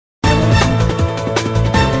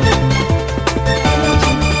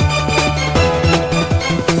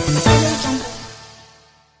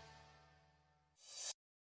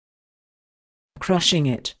crushing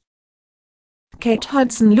it. Kate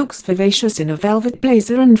Hudson looks vivacious in a velvet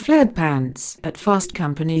blazer and flared pants at Fast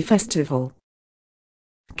Company Festival.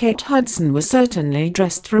 Kate Hudson was certainly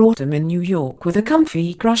dressed for autumn in New York with a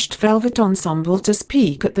comfy crushed velvet ensemble to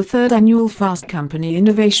speak at the 3rd annual Fast Company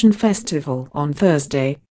Innovation Festival on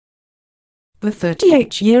Thursday. The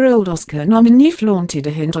 38-year-old Oscar nominee flaunted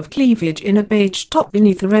a hint of cleavage in a beige top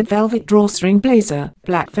beneath a red velvet drawstring blazer,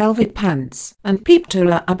 black velvet pants, and peeped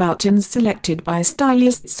about in selected by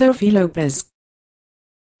stylist Sophie Lopez.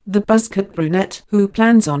 The buzzcut brunette, who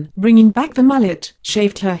plans on bringing back the mullet,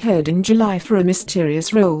 shaved her head in July for a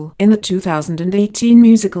mysterious role in the 2018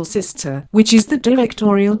 musical Sister, which is the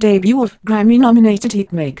directorial debut of Grammy-nominated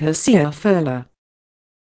hitmaker Sia Furler.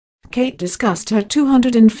 Kate discussed her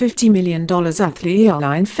 $250 million athlete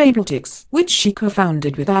airline Fabletics, which she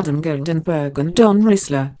co-founded with Adam Goldenberg and Don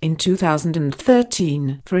Rissler in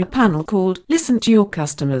 2013 for a panel called Listen to Your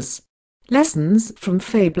Customers. Lessons from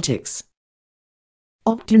Fabletics.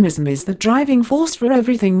 Optimism is the driving force for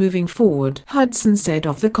everything moving forward, Hudson said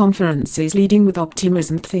of the conference's Leading with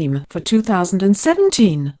Optimism theme for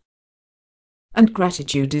 2017. And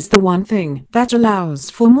gratitude is the one thing that allows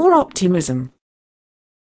for more optimism.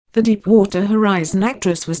 The Deepwater Horizon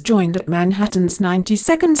actress was joined at Manhattan's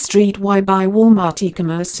 92nd Street Y by Walmart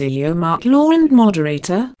e-commerce CEO Mark Law and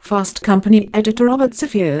moderator, Fast Company editor Robert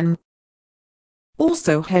Safian.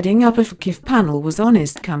 Also heading up a FKIF panel was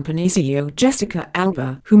Honest Company CEO Jessica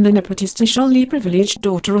Alba, whom the nepotistishly privileged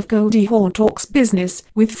daughter of Goldie Hawn talks business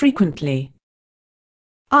with frequently.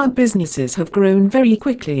 Our businesses have grown very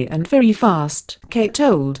quickly and very fast, Kate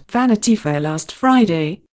told Vanity Fair last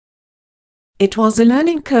Friday. It was a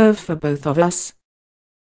learning curve for both of us.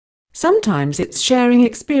 Sometimes it's sharing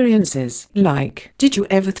experiences, like, did you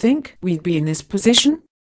ever think we'd be in this position?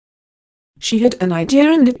 She had an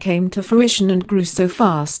idea and it came to fruition and grew so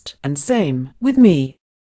fast, and same with me.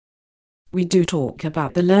 We do talk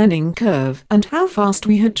about the learning curve and how fast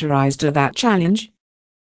we had to rise to that challenge.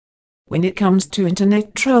 When it comes to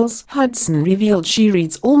internet trolls, Hudson revealed she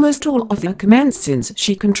reads almost all of their comments since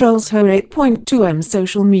she controls her 8.2M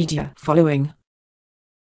social media following.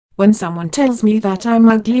 When someone tells me that I'm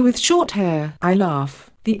ugly with short hair, I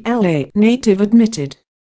laugh, the LA native admitted.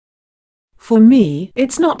 For me,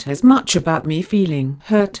 it's not as much about me feeling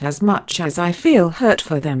hurt as much as I feel hurt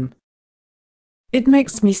for them. It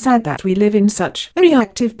makes me sad that we live in such a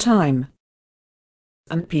reactive time.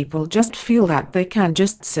 And people just feel that they can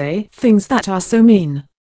just say things that are so mean.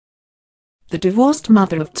 The divorced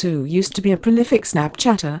mother of two used to be a prolific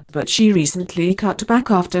Snapchatter, but she recently cut back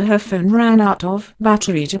after her phone ran out of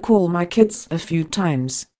battery to call my kids a few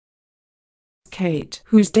times. Kate,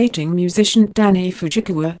 who's dating musician Danny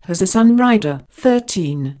Fujikawa, has a son Ryder,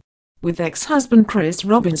 13, with ex-husband Chris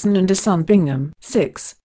Robinson and a son Bingham,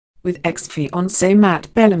 6, with ex-fiancé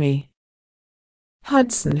Matt Bellamy.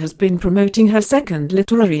 Hudson has been promoting her second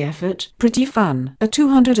literary effort, Pretty Fun, a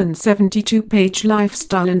 272-page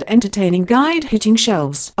lifestyle and entertaining guide hitting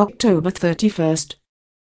shelves October 31st.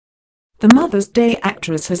 The Mother's Day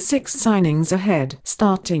actress has 6 signings ahead,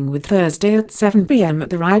 starting with Thursday at 7 p.m.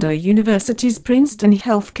 at the Rider University's Princeton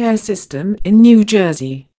Healthcare System in New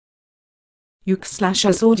Jersey.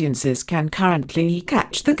 UK/US audiences can currently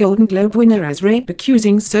catch the Golden Globe winner as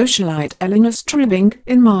rape-accusing socialite Eleanor Stribbing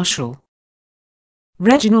in Marshall.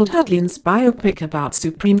 Reginald Hudlin's biopic about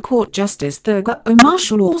Supreme Court Justice Thurgood O.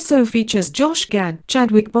 Marshall also features Josh Gad,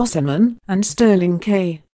 Chadwick Boseman, and Sterling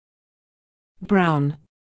K. Brown.